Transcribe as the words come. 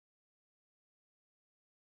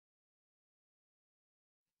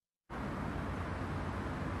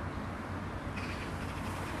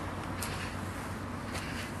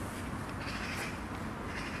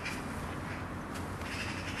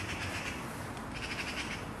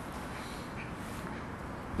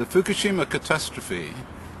The Fukushima catastrophe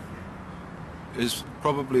is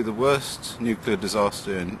probably the worst nuclear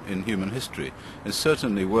disaster in human history. It's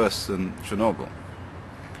certainly worse than Chernobyl.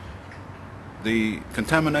 The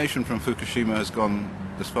contamination from Fukushima has gone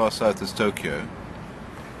as far south as Tokyo.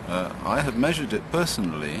 I have measured it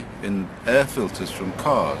personally in air filters from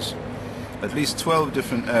cars. At least 12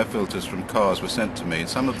 different air filters from cars were sent to me,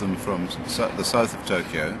 some of them from the south of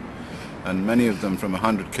Tokyo, and many of them from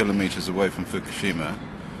 100 kilometers away from Fukushima.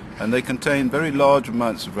 And they contain very large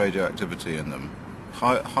amounts of radioactivity in them,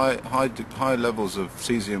 high levels of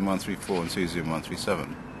cesium-134 and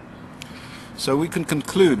cesium-137. So we can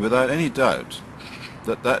conclude without any doubt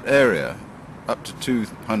that that area, up to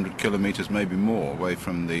 200 kilometers, maybe more, away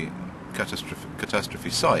from the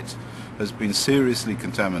catastrophe site, has been seriously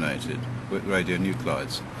contaminated with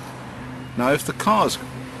radionuclides. Now, if the cars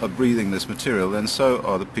are breathing this material, then so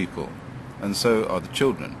are the people, and so are the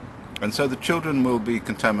children. And so the children will be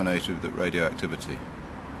contaminated with radioactivity.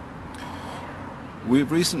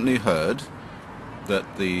 We've recently heard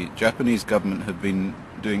that the Japanese government have been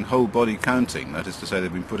doing whole body counting, that is to say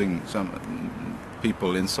they've been putting some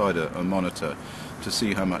people inside a monitor to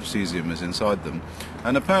see how much cesium is inside them.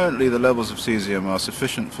 And apparently the levels of cesium are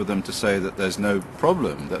sufficient for them to say that there's no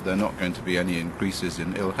problem, that there are not going to be any increases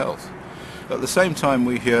in ill health. At the same time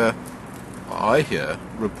I hear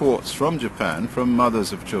reports from Japan, from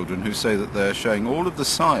mothers of children, who say that they're showing all of the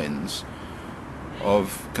signs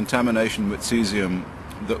of contamination with cesium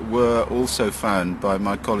that were also found by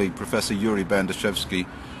my colleague Professor Yuri Bandashevsky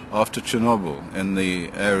after Chernobyl in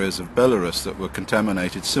the areas of Belarus that were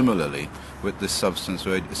contaminated similarly with this substance,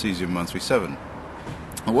 cesium-137.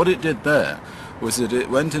 And what it did there was that it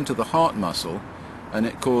went into the heart muscle and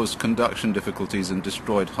it caused conduction difficulties and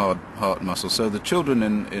destroyed heart muscle. So the children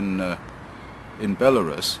in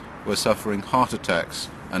Belarus were suffering heart attacks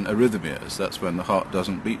and arrhythmias. That's when the heart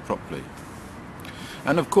doesn't beat properly.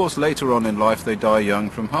 And of course later on in life they die young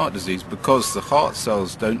from heart disease because the heart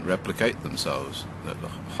cells don't replicate themselves. The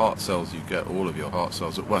heart cells, you get all of your heart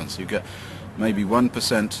cells at once. You get maybe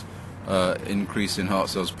 1% increase in heart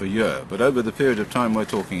cells per year. But over the period of time we're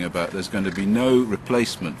talking about, there's going to be no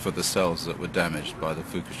replacement for the cells that were damaged by the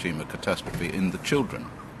Fukushima catastrophe in the children.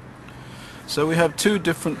 So we have two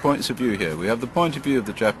different points of view here. We have the point of view of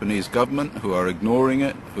the Japanese government, who are ignoring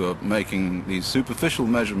it, who are making these superficial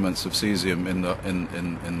measurements of cesium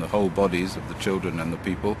in the whole bodies of the children and the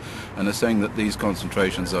people, and are saying that these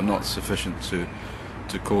concentrations are not sufficient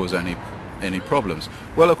to cause any problems.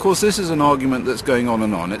 Well, of course, this is an argument that's going on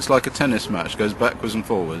and on. It's like a tennis match, goes backwards and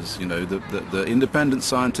forwards. You know, the independent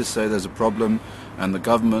scientists say there's a problem, and the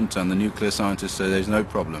government and the nuclear scientists say there's no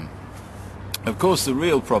problem. Of course, the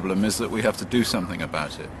real problem is that we have to do something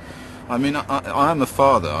about it. I mean, I am a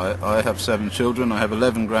father. I have 7 children. I have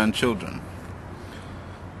 11 grandchildren.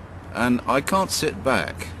 And I can't sit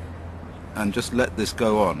back and just let this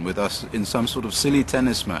go on with us in some sort of silly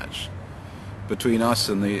tennis match between us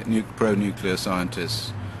and the pro-nuclear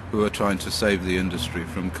scientists who are trying to save the industry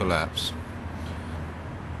from collapse.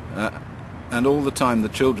 And all the time the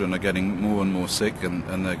children are getting more and more sick,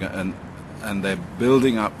 and they're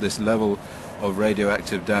building up this level of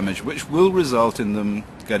radioactive damage, which will result in them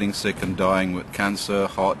getting sick and dying with cancer,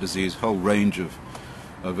 heart disease, whole range of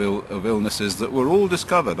illnesses that were all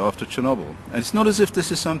discovered after Chernobyl. And it's not as if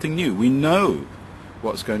this is something new. We know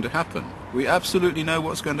what's going to happen. We absolutely know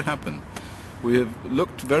what's going to happen. We have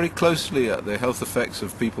looked very closely at the health effects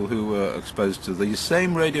of people who were exposed to these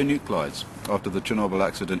same radionuclides after the Chernobyl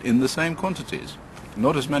accident in the same quantities.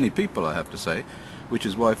 Not as many people, I have to say, which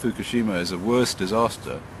is why Fukushima is a worse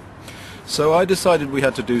disaster. So I decided we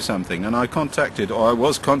had to do something, and I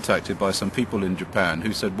was contacted by some people in Japan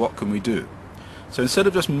who said, what can we do? So instead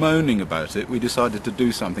of just moaning about it, we decided to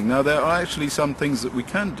do something. Now, there are actually some things that we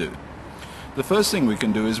can do. The first thing we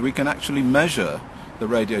can do is we can actually measure the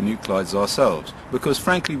radionuclides ourselves, because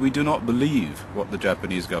frankly we do not believe what the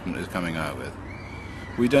Japanese government is coming out with.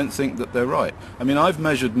 We don't think that they're right. I mean, I've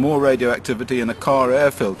measured more radioactivity in a car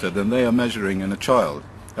air filter than they are measuring in a child.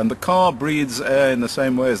 And the car breathes air in the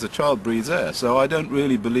same way as the child breathes air, so I don't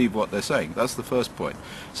really believe what they're saying. That's the first point.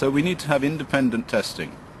 So we need to have independent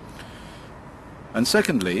testing. And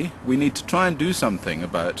secondly, we need to try and do something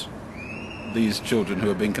about these children who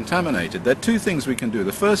are being contaminated. There are two things we can do.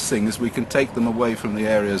 The first thing is we can take them away from the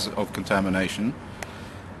areas of contamination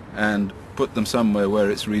and put them somewhere where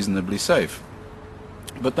it's reasonably safe.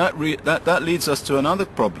 But that leads us to another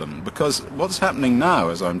problem, because what's happening now,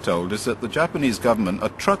 as I'm told, is that the Japanese government are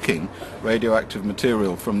trucking radioactive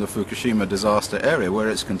material from the Fukushima disaster area, where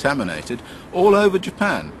it's contaminated, all over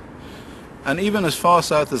Japan. And even as far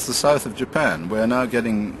south as the south of Japan, we're now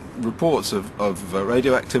getting reports of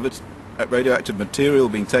radioactive material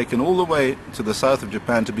being taken all the way to the south of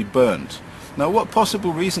Japan to be burned. Now, what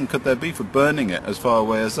possible reason could there be for burning it as far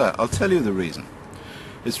away as that? I'll tell you the reason.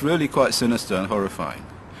 It's really quite sinister and horrifying.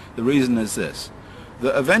 The reason is this,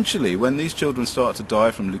 that eventually when these children start to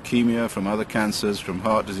die from leukemia, from other cancers, from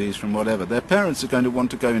heart disease, from whatever, their parents are going to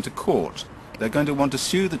want to go into court. They're going to want to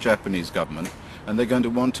sue the Japanese government, and they're going to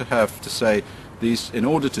want to have to say, in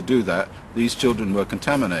order to do that, these children were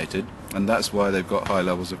contaminated, and that's why they've got high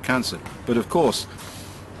levels of cancer. But of course,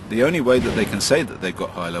 the only way that they can say that they've got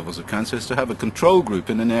high levels of cancer is to have a control group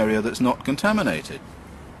in an area that's not contaminated.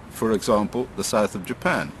 For example, the south of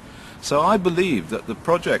Japan. So I believe that the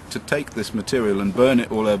project to take this material and burn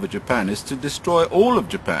it all over Japan is to destroy all of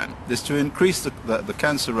Japan, is to increase the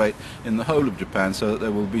cancer rate in the whole of Japan so that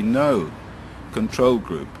there will be no control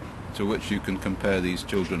group to which you can compare these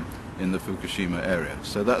children in the Fukushima area.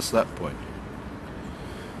 So that's that point.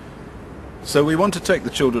 So we want to take the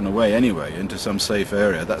children away anyway into some safe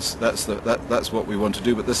area. That's what we want to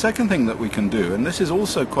do. But the second thing that we can do, and this is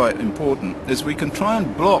also quite important, is we can try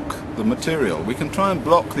and block the material. We can try and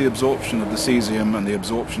block the absorption of the cesium and the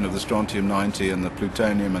absorption of the strontium-90 and the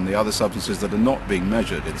plutonium and the other substances that are not being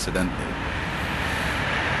measured, incidentally.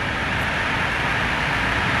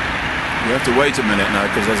 You have to wait a minute now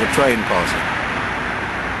because there's a train passing.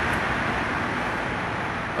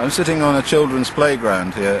 I'm sitting on a children's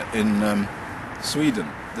playground here in Sweden.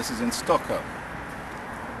 This is in Stockholm.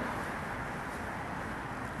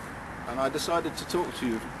 And I decided to talk to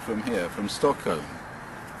you from here, from Stockholm,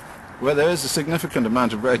 where there is a significant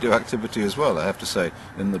amount of radioactivity as well, I have to say,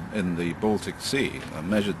 in the Baltic Sea. I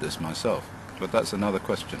measured this myself, but that's another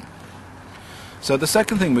question. So the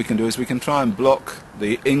second thing we can do is we can try and block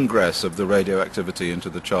the ingress of the radioactivity into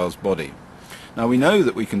the child's body. Now we know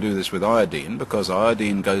that we can do this with iodine, because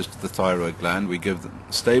iodine goes to the thyroid gland. We give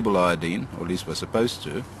stable iodine, or at least we're supposed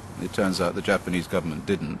to. It turns out the Japanese government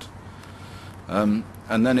didn't.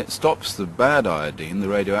 And then it stops the bad iodine, the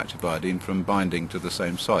radioactive iodine, from binding to the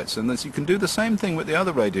same sites. And you can do the same thing with the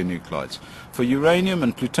other radionuclides. For uranium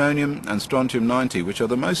and plutonium and strontium-90, which are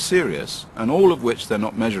the most serious, and all of which they're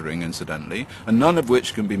not measuring, incidentally, and none of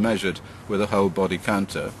which can be measured with a whole body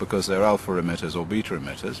counter, because they're alpha emitters or beta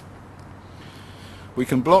emitters, we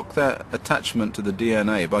can block their attachment to the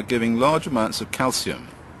DNA by giving large amounts of calcium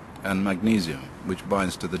and magnesium, which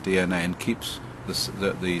binds to the DNA and keeps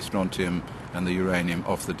the strontium and the uranium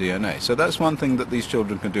off the DNA. So that's one thing that these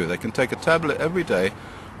children can do. They can take a tablet every day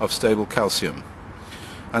of stable calcium.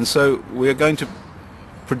 And so we are going to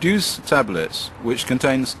produce tablets which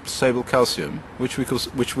contain stable calcium, which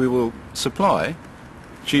we will supply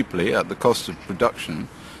cheaply at the cost of production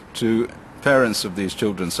to parents of these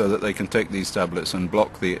children, so that they can take these tablets and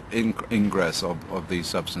block the ingress of these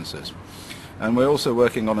substances. And we're also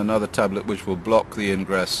working on another tablet which will block the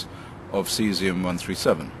ingress of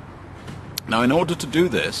cesium-137. Now, in order to do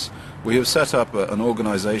this, we have set up an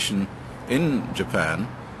organization in Japan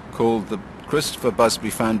called the Christopher Busby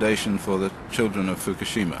Foundation for the Children of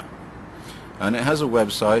Fukushima. And it has a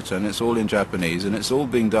website, and it's all in Japanese, and it's all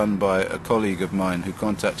being done by a colleague of mine who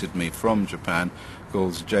contacted me from Japan,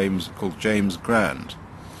 called James Grand.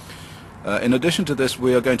 In addition to this,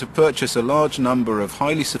 we are going to purchase a large number of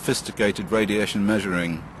highly sophisticated radiation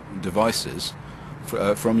measuring devices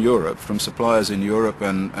from Europe, from suppliers in Europe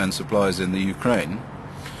and suppliers in the Ukraine.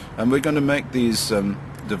 And we're going to make these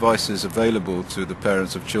devices available to the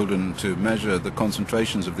parents of children to measure the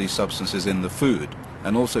concentrations of these substances in the food,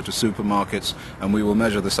 and also to supermarkets, and we will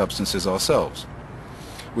measure the substances ourselves.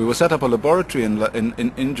 We will set up a laboratory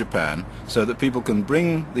in Japan so that people can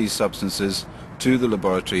bring these substances to the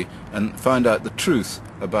laboratory and find out the truth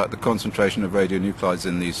about the concentration of radionuclides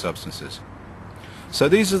in these substances. So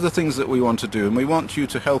these are the things that we want to do, and we want you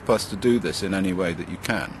to help us to do this in any way that you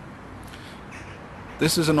can.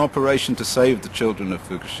 This is an operation to save the children of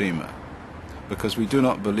Fukushima, because we do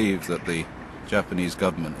not believe that the Japanese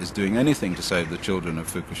government is doing anything to save the children of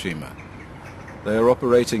Fukushima. They are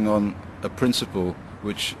operating on a principle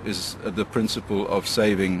which is the principle of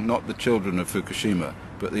saving not the children of Fukushima,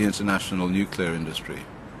 but the international nuclear industry.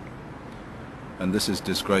 And this is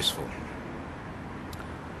disgraceful.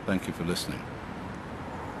 Thank you for listening.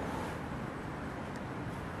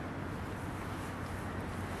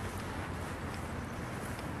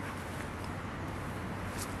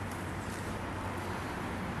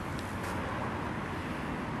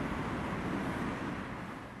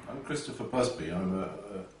 I'm Christopher Busby. I'm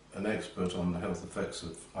an expert on the health effects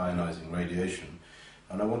of ionizing radiation,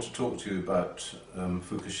 and I want to talk to you about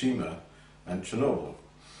Fukushima and Chernobyl.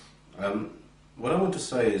 What I want to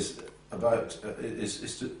say is, about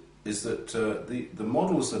is that the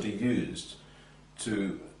models that are used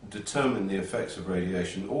to determine the effects of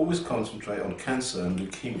radiation always concentrate on cancer and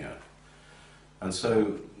leukemia. And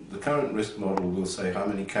so the current risk model will say how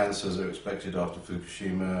many cancers are expected after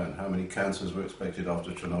Fukushima and how many cancers were expected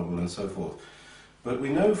after Chernobyl and so forth. But we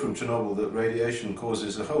know from Chernobyl that radiation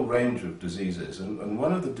causes a whole range of diseases, and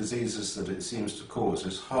one of the diseases that it seems to cause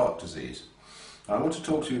is heart disease. I want to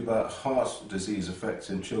talk to you about heart disease effects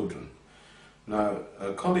in children. Now,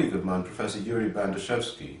 a colleague of mine, Professor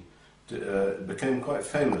Bandashevsky, became quite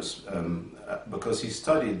famous because he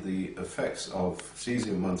studied the effects of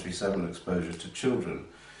cesium-137 exposure to children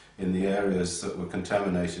in the areas that were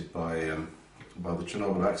contaminated by the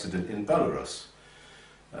Chernobyl accident in Belarus.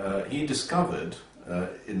 He discovered,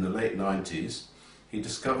 in the late 90s, he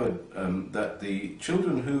discovered that the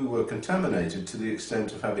children who were contaminated to the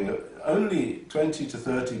extent of having only 20 to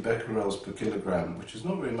 30 becquerels per kilogram, which is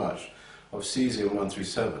not very much, of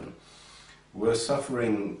cesium-137, were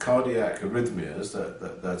suffering cardiac arrhythmias,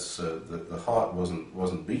 the heart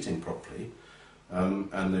wasn't beating properly,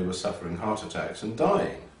 and they were suffering heart attacks and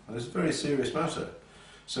dying. And it's a very serious matter.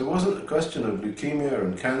 So it wasn't a question of leukemia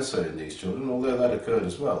and cancer in these children, although that occurred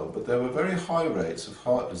as well, but there were very high rates of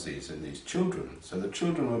heart disease in these children. So the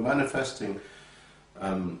children were manifesting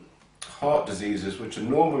heart diseases which are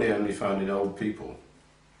normally only found in old people.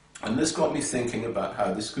 And this got me thinking about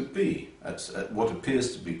how this could be at what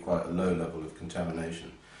appears to be quite a low level of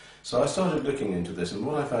contamination. So I started looking into this, and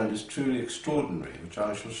what I found is truly extraordinary, which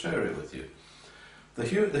I shall share it with you.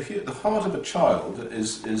 The heart of a child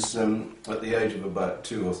is at the age of about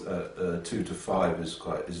 2 to 5 is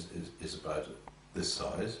about this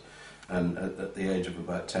size, and at the age of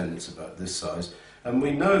about 10 it's about this size. And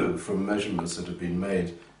we know from measurements that have been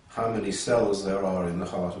made how many cells there are in the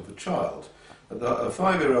heart of a child. A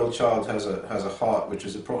 5-year-old child has a heart which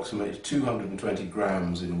is approximately 220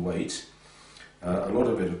 grams in weight. A lot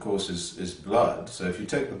of it, of course, is blood. So if you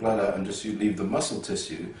take the blood out and just you leave the muscle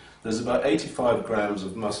tissue, there's about 85 grams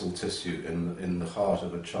of muscle tissue in the heart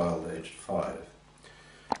of a child aged 5.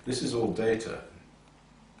 This is all data.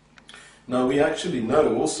 Now we actually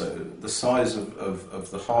know also the size of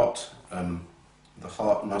the heart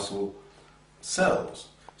muscle cells.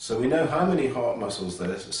 So we know how many heart cells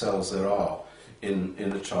there are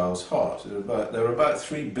in a child's heart. There are about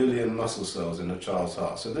 3 billion muscle cells in a child's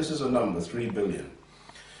heart. So this is a number, 3 billion.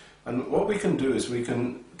 And what we can do is we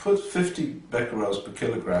can put 50 becquerels per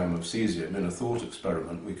kilogram of cesium in a thought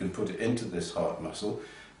experiment. We can put it into this heart muscle,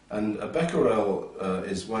 and a becquerel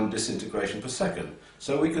is 1 disintegration per second.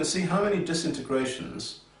 So we can see how many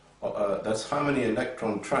disintegrations, that's how many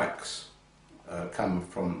electron tracks come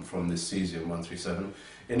from this cesium-137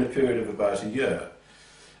 in a period of about a year.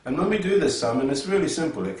 And when we do this sum, and it's really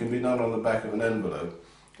simple, it can be done on the back of an envelope,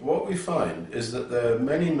 what we find is that there are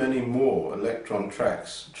many, many more electron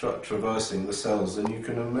tracks traversing the cells than you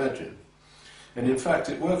can imagine. And in fact,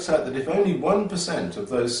 it works out that if only 1% of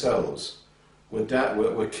those cells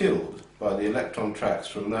were killed by the electron tracks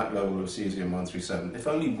from that level of cesium-137, if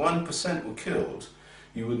only 1% were killed,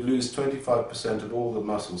 you would lose 25% of all the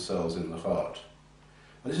muscle cells in the heart.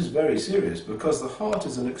 This is very serious because the heart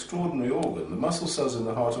is an extraordinary organ. The muscle cells in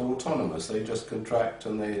the heart are autonomous. They just contract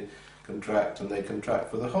and they contract and they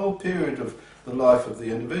contract for the whole period of the life of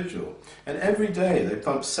the individual. And every day they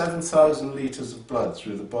pump 7,000 litres of blood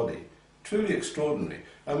through the body. Truly extraordinary.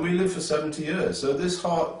 And we live for 70 years. So this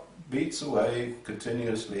heart beats away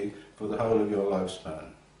continuously for the whole of your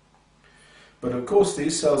lifespan. But of course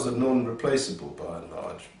these cells are non-replaceable by and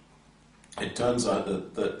large. It turns out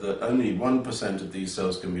that only 1% of these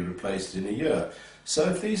cells can be replaced in a year. So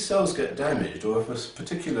if these cells get damaged, or if a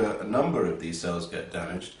particular number of these cells get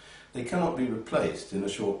damaged, they cannot be replaced in a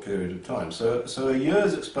short period of time. So a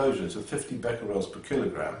year's exposure to 50 becquerels per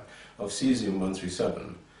kilogram of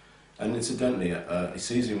cesium-137, and incidentally,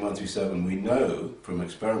 cesium-137 we know from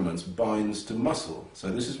experiments binds to muscle. So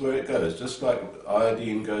this is where it goes. Just like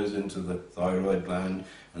iodine goes into the thyroid gland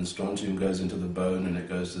and strontium goes into the bone and it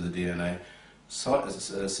goes to the DNA,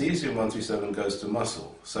 cesium-137 goes to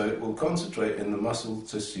muscle. So it will concentrate in the muscle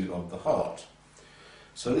tissue of the heart.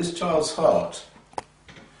 So this child's heart,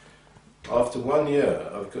 after 1 year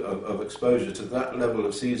of exposure to that level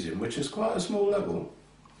of cesium, which is quite a small level,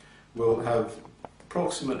 will have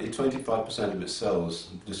approximately 25% of its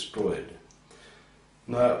cells destroyed.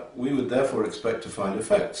 Now, we would therefore expect to find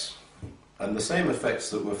effects, and the same effects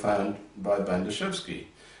that were found by Bandashevsky.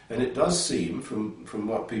 And it does seem, from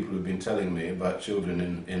what people have been telling me about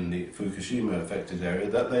children in the Fukushima affected area,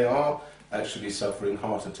 that they are actually suffering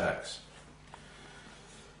heart attacks.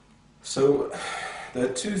 So, There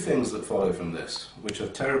are two things that follow from this, which are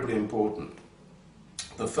terribly important.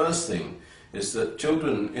 The first thing is that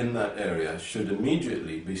children in that area should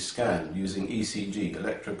immediately be scanned using ECG,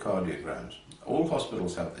 electrocardiograms. All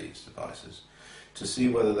hospitals have these devices, to see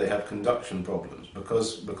whether they have conduction problems,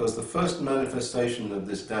 because the first manifestation of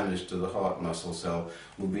this damage to the heart muscle cell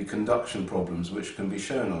will be conduction problems, which can be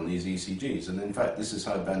shown on these ECGs. And in fact, this is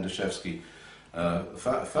how Bandashevsky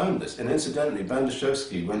found this. And incidentally,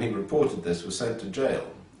 Bandashevsky, when he reported this, was sent to jail,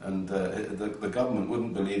 and the government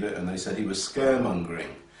wouldn't believe it, and they said he was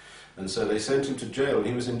scaremongering. And so they sent him to jail, and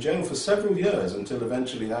he was in jail for several years until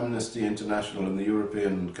eventually Amnesty International and the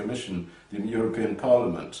European Commission, the European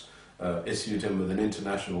Parliament, issued him with an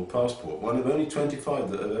international passport, one of only 25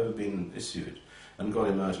 that have ever been issued, and got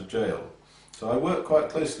him out of jail. So I worked quite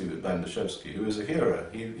closely with Bandashevsky, who is a hero.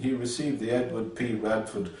 He received the Edward P.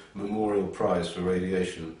 Radford Memorial Prize for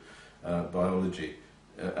Radiation Biology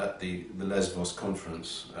at the Lesbos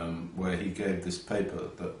conference, where he gave this paper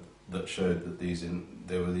that showed that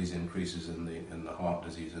there were these increases in the heart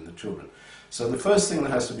disease in the children. So the first thing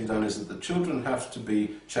that has to be done is that the children have to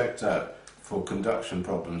be checked out for conduction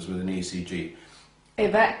problems with an ECG.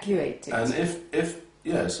 Evacuated. And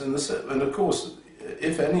and of course,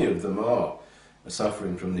 if any of them are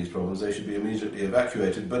suffering from these problems, they should be immediately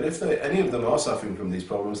evacuated. But if any of them are suffering from these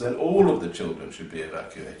problems, then all of the children should be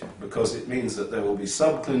evacuated, because it means that there will be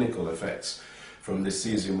subclinical effects from this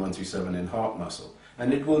cesium-137 in heart muscle.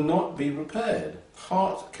 And it will not be repaired.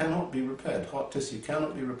 Heart cannot be repaired. Heart tissue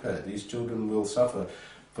cannot be repaired. These children will suffer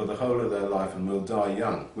for the whole of their life and will die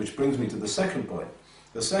young. Which brings me to the second point.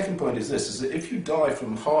 The second point is this, is that if you die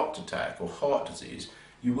from heart attack or heart disease,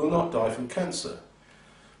 you will not die from cancer.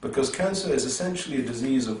 Because cancer is essentially a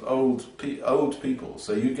disease of old people.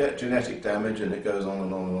 So you get genetic damage and it goes on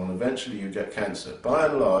and on and on. Eventually you get cancer. By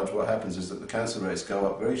and large, what happens is that the cancer rates go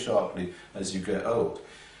up very sharply as you get old.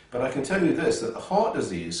 But I can tell you this, that the heart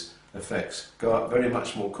disease effects go up very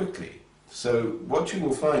much more quickly. So what you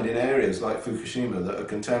will find in areas like Fukushima that are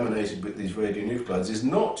contaminated with these radionuclides is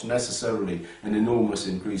not necessarily an enormous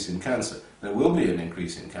increase in cancer. There will be an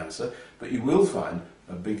increase in cancer, but you will find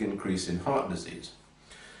a big increase in heart disease.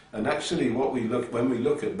 And actually when we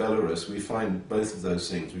look at Belarus, we find both of those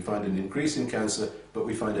things. We find an increase in cancer, but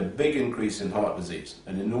we find a big increase in heart disease,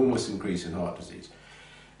 an enormous increase in heart disease.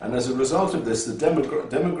 And as a result of this, the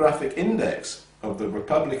demographic index of the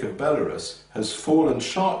Republic of Belarus has fallen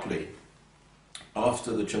sharply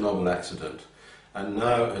after the Chernobyl accident, and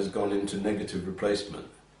now has gone into negative replacement.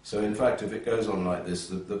 So in fact, if it goes on like this,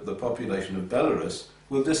 the population of Belarus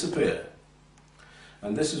will disappear.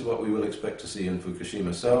 And this is what we will expect to see in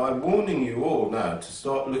Fukushima. So I'm warning you all now to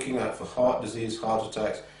start looking out for heart disease, heart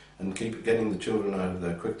attacks, and keep getting the children out of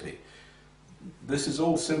there quickly. This is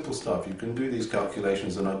all simple stuff. You can do these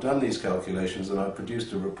calculations, and I've done these calculations, and I've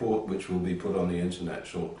produced a report which will be put on the internet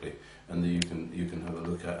shortly, and that you can have a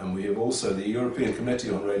look at. And we have also, the European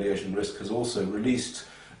Committee on Radiation Risk has also released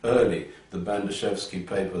early the Bandashevsky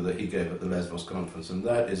paper that he gave at the Lesbos conference, and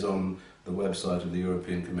that is on the website of the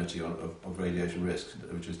European Committee of Radiation Risk,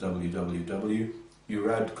 which is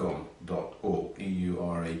www.euradcom.org,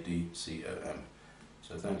 EURADCOM.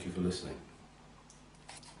 So thank you for listening.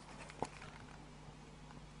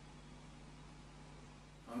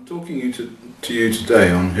 I'm talking to you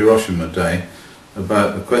today on Hiroshima Day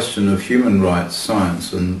about the question of human rights,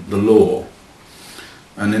 science and the law.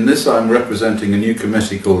 And in this I'm representing a new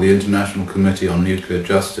committee called the International Committee on Nuclear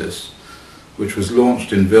Justice, which was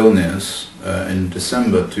launched in Vilnius in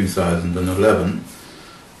December 2011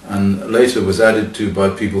 and later was added to by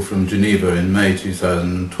people from Geneva in May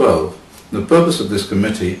 2012. The purpose of this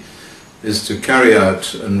committee is to carry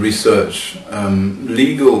out and research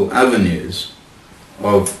legal avenues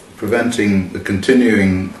of preventing the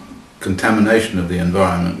continuing contamination of the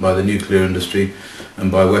environment by the nuclear industry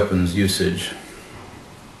and by weapons usage.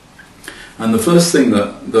 And the first thing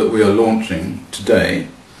that we are launching today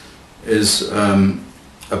is a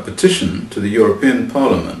petition to the European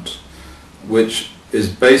Parliament, which is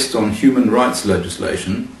based on human rights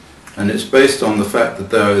legislation, and it's based on the fact that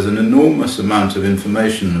there is an enormous amount of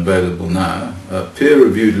information available now,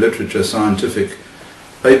 peer-reviewed literature, scientific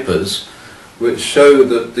papers, which show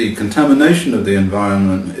that the contamination of the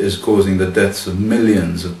environment is causing the deaths of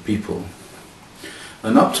millions of people.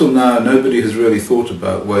 And up till now, nobody has really thought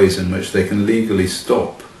about ways in which they can legally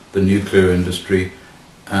stop the nuclear industry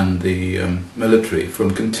and the military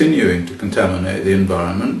from continuing to contaminate the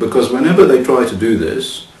environment, because whenever they try to do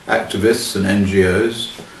this, activists and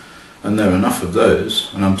NGOs, and there are enough of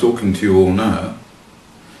those, and I'm talking to you all now,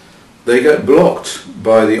 they get blocked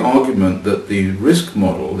by the argument that the risk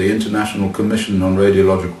model, the International Commission on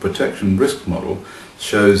Radiological Protection risk model,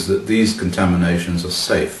 shows that these contaminations are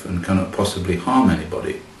safe and cannot possibly harm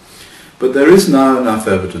anybody. But there is now enough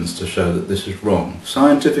evidence to show that this is wrong.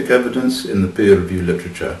 Scientific evidence in the peer-reviewed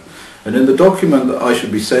literature. And in the document that I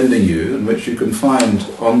should be sending you, and which you can find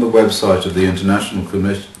on the website of the International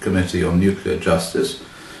Committee on Nuclear Justice,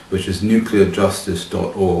 which is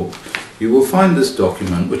nuclearjustice.org, you will find this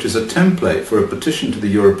document, which is a template for a petition to the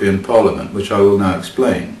European Parliament, which I will now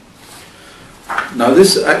explain. Now,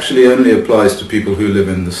 this actually only applies to people who live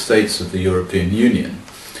in the states of the European Union.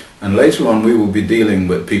 And later on we will be dealing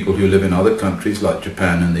with people who live in other countries like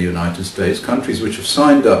Japan and the United States, countries which have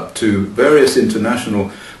signed up to various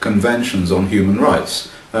international conventions on human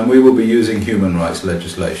rights. And we will be using human rights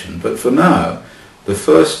legislation. But for now, the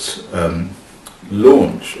first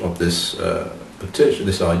launch of this petition,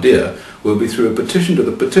 this idea, will be through a petition to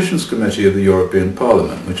the Petitions Committee of the European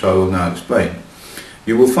Parliament, which I will now explain.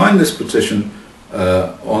 You will find this petition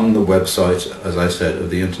on the website, as I said, of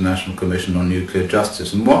the International Commission on Nuclear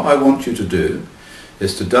Justice. And what I want you to do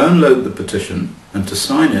is to download the petition and to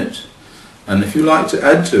sign it. And if you like to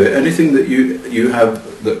add to it anything that you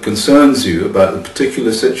have that concerns you about the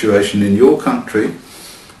particular situation in your country,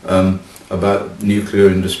 about nuclear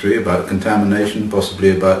industry, about contamination, possibly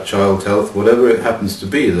about child health, whatever it happens to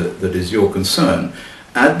be that is your concern,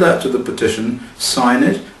 add that to the petition, sign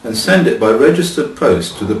it, and send it by registered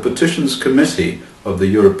post to the Petitions Committee of the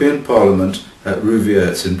European Parliament at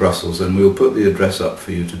Rouviers in Brussels, and we'll put the address up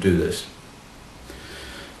for you to do this.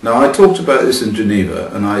 Now, I talked about this in Geneva,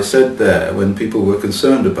 and I said there, when people were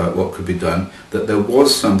concerned about what could be done, that there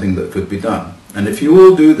was something that could be done. And if you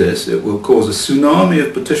all do this, it will cause a tsunami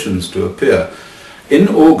of petitions to appear. In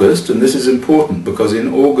August, and this is important because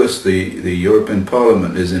in August the European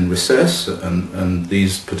Parliament is in recess, and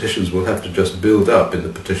these petitions will have to just build up in the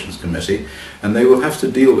Petitions Committee, and they will have to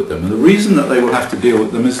deal with them. And the reason that they will have to deal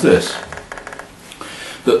with them is this: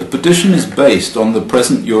 that the petition is based on the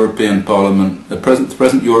present European Parliament, the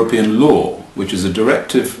present European law, which is a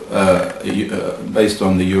directive based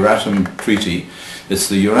on the EURATOM Treaty. It's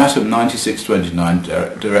the EURATOM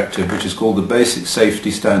 96/29 directive, which is called the Basic Safety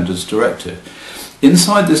Standards Directive.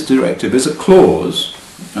 Inside this directive is a clause,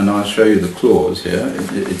 and I'll show you the clause here.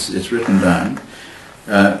 It's written down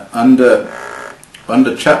under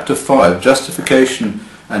Chapter 5, Justification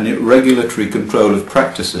and Regulatory Control of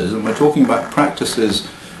Practices, and we're talking about practices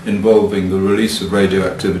involving the release of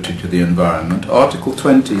radioactivity to the environment. Article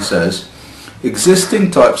 20 says,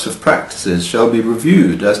 existing types of practices shall be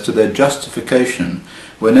reviewed as to their justification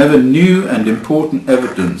whenever new and important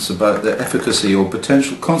evidence about their efficacy or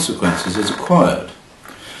potential consequences is acquired.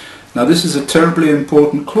 Now, this is a terribly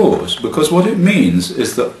important clause, because what it means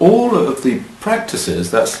is that all of the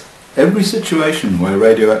practices, that's every situation where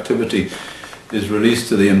radioactivity is released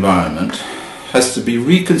to the environment, has to be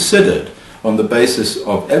reconsidered on the basis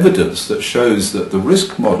of evidence that shows that the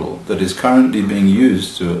risk model that is currently being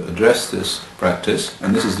used to address this practice,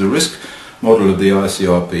 and this is the risk model of the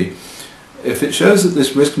ICRP, if it shows that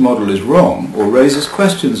this risk model is wrong or raises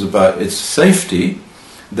questions about its safety,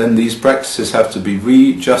 then these practices have to be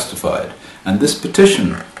re-justified. And this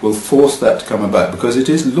petition will force that to come about, because it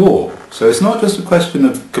is law. So it's not just a question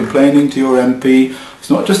of complaining to your MP, it's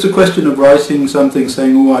not just a question of writing something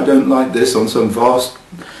saying, oh, I don't like this, on some vast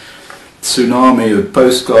tsunami of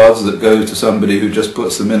postcards that go to somebody who just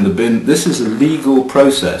puts them in the bin. This is a legal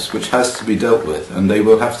process which has to be dealt with, and they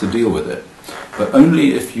will have to deal with it. But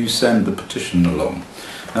only if you send the petition along.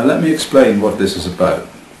 Now let me explain what this is about.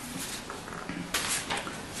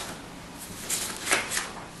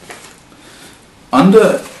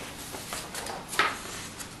 Under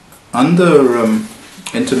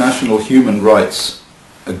international human rights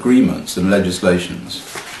agreements and legislations,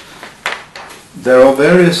 there are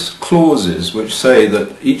various clauses which say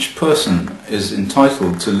that each person is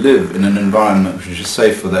entitled to live in an environment which is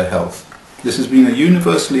safe for their health. This has been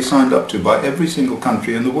universally signed up to by every single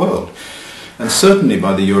country in the world, and certainly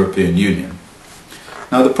by the European Union.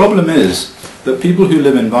 Now, the problem is that people who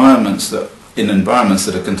live in environments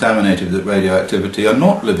that are contaminated with radioactivity are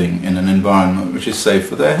not living in an environment which is safe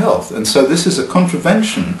for their health. And so this is a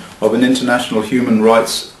contravention of an international human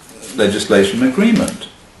rights legislation agreement.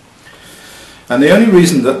 And the only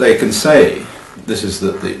reason that they can say this is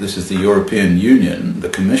the European Union, the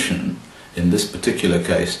Commission, in this particular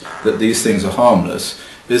case, that these things are harmless,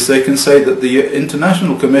 is they can say that the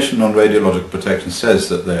International Commission on Radiological Protection says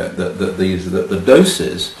that the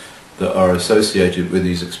doses that are associated with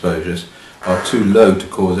these exposures are too low to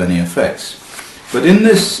cause any effects. But in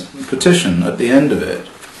this petition, at the end of it,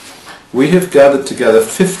 we have gathered together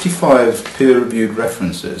 55 peer-reviewed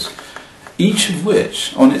references, each of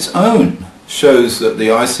which on its own shows that the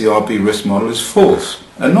ICRP risk model is false.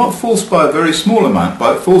 And not false by a very small amount,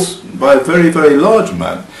 but false by a very, very large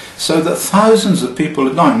amount. So that thousands of people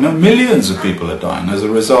are dying, no, millions of people are dying as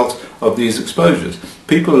a result of these exposures.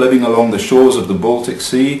 People living along the shores of the Baltic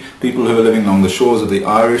Sea, people who are living along the shores of the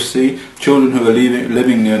Irish Sea, children who are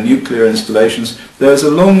living near nuclear installations. There's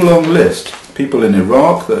a long, long list. People in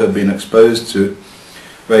Iraq that have been exposed to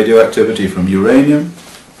radioactivity from uranium.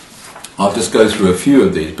 I'll just go through a few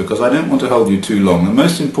of these because I don't want to hold you too long. The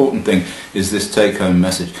most important thing is this take-home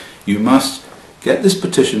message. You must get this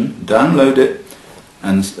petition, download it,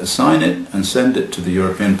 and sign it and send it to the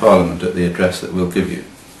European Parliament at the address that we'll give you.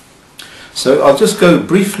 So I'll just go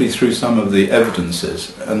briefly through some of the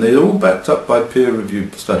evidences, and they're all backed up by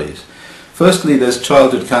peer-reviewed studies. Firstly, there's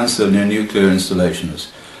childhood cancer near nuclear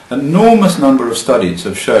installations. An enormous number of studies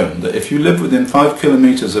have shown that if you live within 5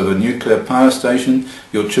 kilometers of a nuclear power station,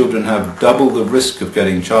 your children have double the risk of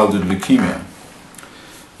getting childhood leukemia.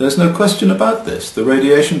 There's no question about this. The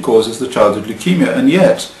radiation causes the childhood leukemia, and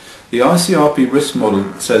yet the ICRP risk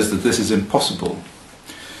model says that this is impossible.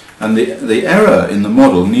 And the error in the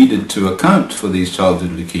model needed to account for these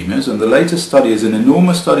childhood leukemias, and the latest study is an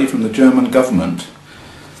enormous study from the German government.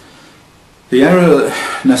 The error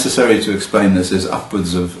necessary to explain this is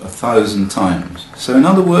upwards of 1,000 times. So in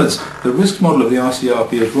other words, the risk model of the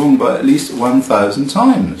ICRP is wrong by at least 1,000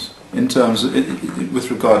 times in terms of,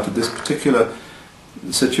 with regard to this particular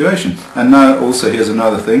situation. And now also here's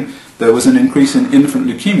another thing. There was an increase in infant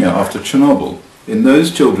leukemia after Chernobyl in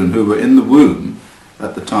those children who were in the womb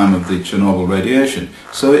at the time of the Chernobyl radiation.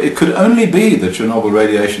 So it could only be the Chernobyl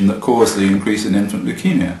radiation that caused the increase in infant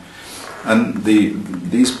leukemia. And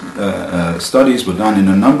these studies were done in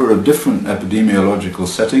a number of different epidemiological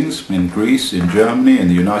settings, in Greece, in Germany, in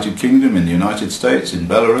the United Kingdom, in the United States, in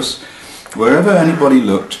Belarus. Wherever anybody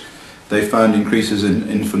looked, they found increases in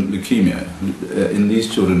infant leukemia in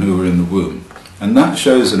these children who were in the womb. And that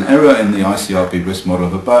shows an error in the ICRP risk model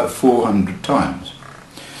of about 400 times.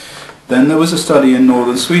 Then there was a study in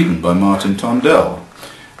northern Sweden by Martin Tondell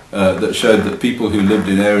that showed that people who lived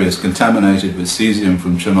in areas contaminated with cesium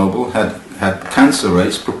from Chernobyl had cancer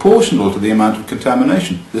rates proportional to the amount of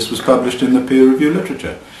contamination. This was published in the peer-reviewed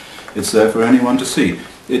literature. It's there for anyone to see.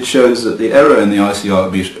 It shows that the error in the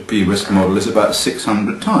ICRP risk model is about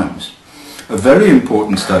 600 times. A very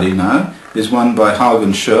important study now is one by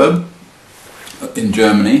Hagen Scherb in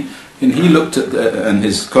Germany, and he looked at, and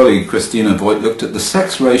his colleague Christina Voigt looked at the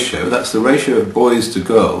sex ratio, that's the ratio of boys to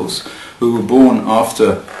girls who were born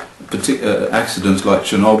after accidents like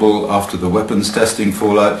Chernobyl, after the weapons testing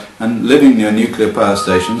fallout, and living near nuclear power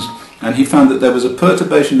stations, and he found that there was a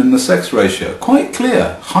perturbation in the sex ratio, quite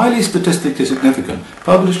clear, highly statistically significant,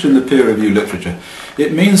 published in the peer-reviewed literature.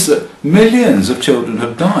 It means that millions of children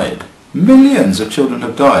have died. Millions of children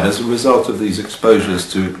have died as a result of these exposures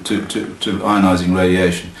to ionizing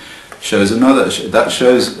radiation. That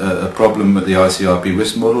shows a problem with the ICRP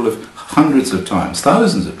risk model of hundreds of times,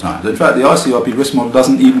 thousands of times. In fact, the ICRP risk model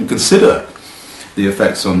doesn't even consider the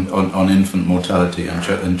effects on infant mortality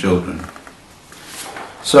and children.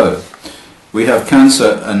 So, we have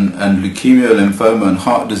cancer and leukemia, lymphoma and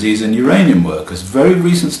heart disease in uranium workers. Very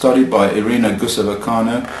recent study by Irina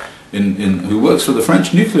Guseva-Kano, who works for the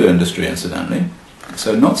French nuclear industry, incidentally.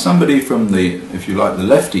 So not somebody from the, if you like, the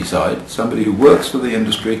lefty side, somebody who works for the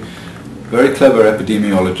industry. Very clever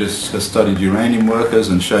epidemiologist, has studied uranium workers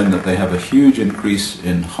and shown that they have a huge increase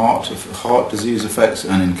in heart disease effects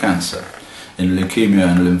and in cancer, in leukemia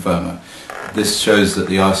and lymphoma. This shows that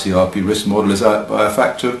the ICRP risk model is out by a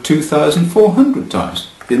factor of 2,400 times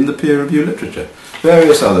in the peer-reviewed literature.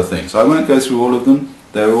 Various other things. I won't go through all of them.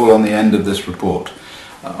 They're all on the end of this report.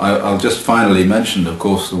 I'll just finally mention, of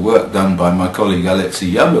course, the work done by my colleague Alexei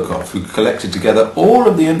Yablokov, who collected together all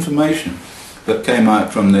of the information that came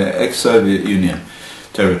out from the ex-Soviet Union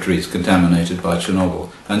territories contaminated by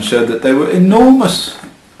Chernobyl, and showed that there were enormous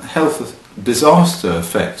health disaster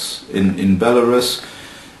effects in Belarus,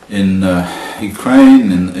 in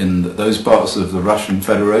Ukraine, in those parts of the Russian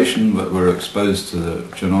Federation that were exposed to the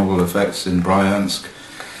Chernobyl effects, in Bryansk.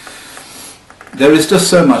 There is just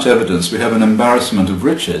so much evidence. We have an embarrassment of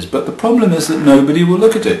riches, but the problem is that nobody will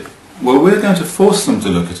look at it. Well, we're going to force them to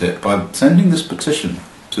look at it by sending this petition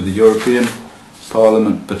to the European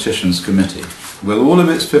Parliament Petitions Committee with all of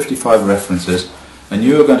its 55 references, and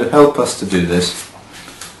you are going to help us to do this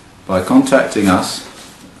by contacting us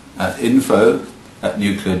at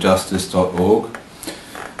info@nuclearjustice.org,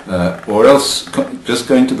 or else just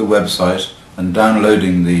going to the website and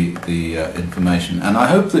downloading the information. And I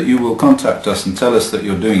hope that you will contact us and tell us that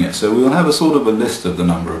you're doing it, so we'll have a sort of a list of the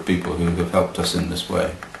number of people who have helped us in this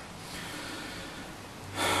way.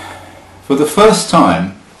 for the first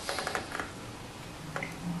time,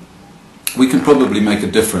 we can probably make a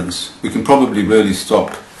difference. We can probably really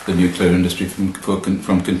stop the nuclear industry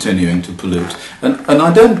from continuing to pollute. And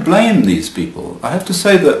I don't blame these people. I have to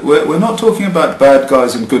say that we're not talking about bad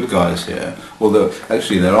guys and good guys here, although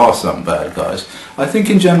actually there are some bad guys. I think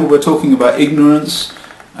in general we're talking about ignorance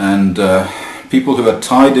and people who are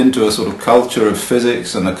tied into a sort of culture of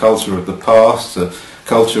physics and a culture of the past, a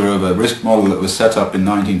culture of a risk model that was set up in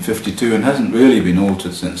 1952 and hasn't really been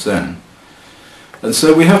altered since then. And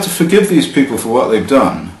so we have to forgive these people for what they've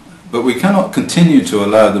done, but we cannot continue to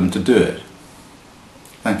allow them to do it.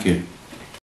 Thank you.